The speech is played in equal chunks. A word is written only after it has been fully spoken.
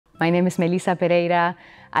My name is Melisa Pereyra.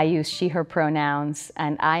 I use she, her pronouns,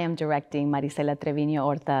 and I am directing Marisela Treviño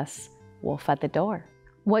Orta's Wolf at the Door.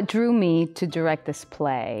 What drew me to direct this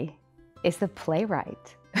play is the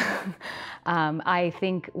playwright. I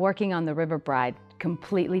think working on The River Bride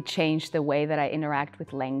completely changed the way that I interact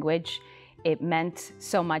with language. It meant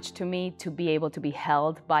so much to me to be able to be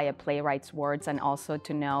held by a playwright's words, and also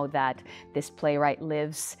to know that this playwright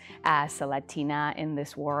lives as a Latina in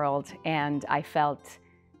this world. And I felt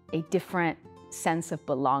a different sense of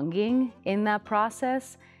belonging in that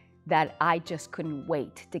process that I just couldn't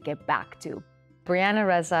wait to get back to. Brianna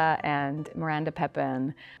Reza and Miranda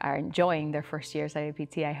Pepin are enjoying their first years at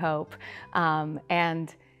APT, I hope.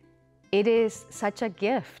 And it is such a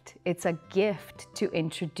gift. It's a gift to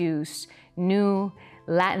introduce new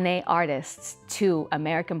Latina artists to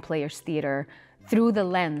American Players Theater through the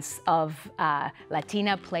lens of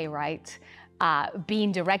Latina playwright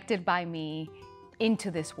being directed by me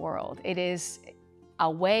into this world. It is a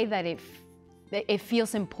way that it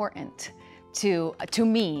feels important to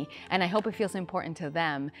me, and I hope it feels important to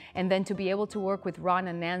them. And then to be able to work with Ron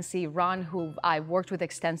and Nancy, Ron, who I've worked with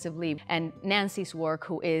extensively, and Nancy's work,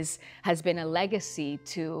 who has been a legacy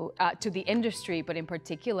to the industry, but in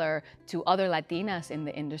particular to other Latinas in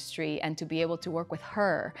the industry, and to be able to work with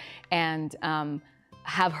her and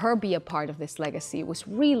have her be a part of this legacy was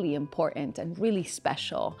really important and really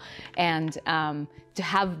special. And to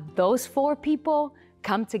have those four people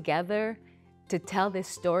come together to tell this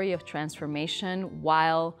story of transformation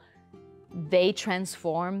while they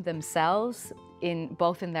transform themselves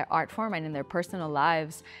both in their art form and in their personal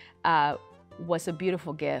lives was a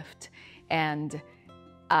beautiful gift, and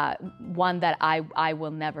one that I will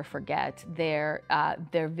never forget. Their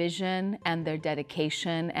vision and their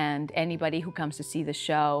dedication, and anybody who comes to see the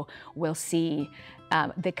show will see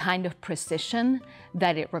the kind of precision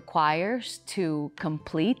that it requires to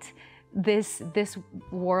complete this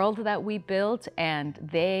world that we built, and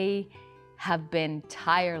they have been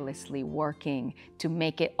tirelessly working to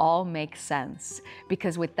make it all make sense.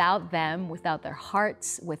 Because without them, without their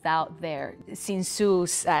hearts, without sin su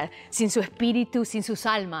espíritu, sin sus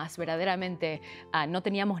almas, verdaderamente, no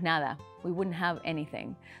teníamos nada. We wouldn't have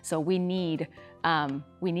anything. So we need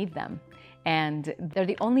them, and they're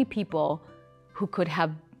the only people who could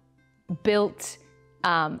have built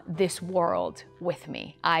this world with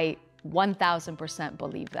me. I 1000%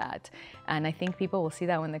 believe that. And I think people will see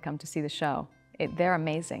that when they come to see the show. They're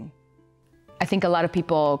amazing. I think a lot of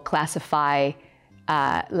people classify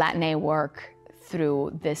Latina work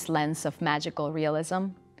through this lens of magical realism.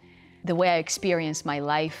 The way I experience my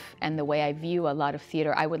life and the way I view a lot of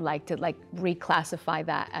theater, I would like to reclassify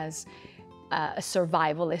that as a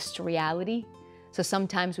survivalist reality. So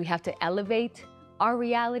sometimes we have to elevate our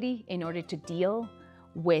reality in order to deal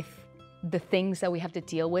with the things that we have to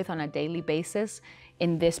deal with on a daily basis.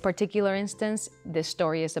 In this particular instance, this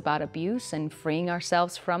story is about abuse and freeing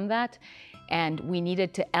ourselves from that. And we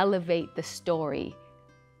needed to elevate the story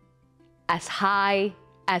as high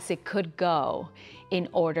as it could go in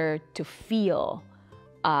order to feel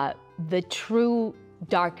the true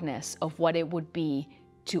darkness of what it would be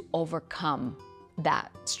to overcome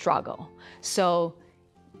that struggle. So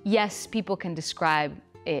yes, people can describe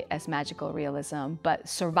it as magical realism, but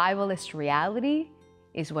survivalist reality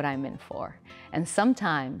is what I'm in for. And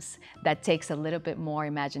sometimes that takes a little bit more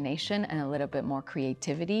imagination and a little bit more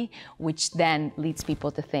creativity, which then leads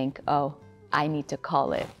people to think, oh, I need to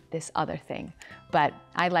call it this other thing. But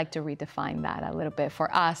I like to redefine that a little bit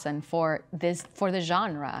for us and for the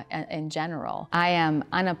genre in general. I am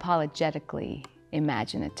unapologetically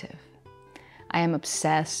imaginative. I am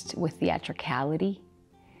obsessed with theatricality.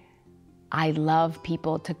 I love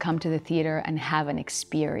people to come to the theater and have an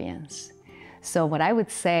experience. So what I would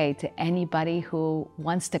say to anybody who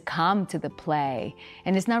wants to come to the play,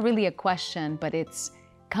 and it's not really a question, but it's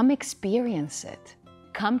come experience it.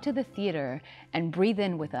 Come to the theater and breathe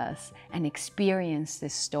in with us and experience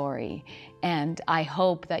this story. And I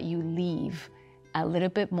hope that you leave a little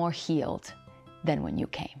bit more healed than when you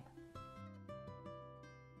came.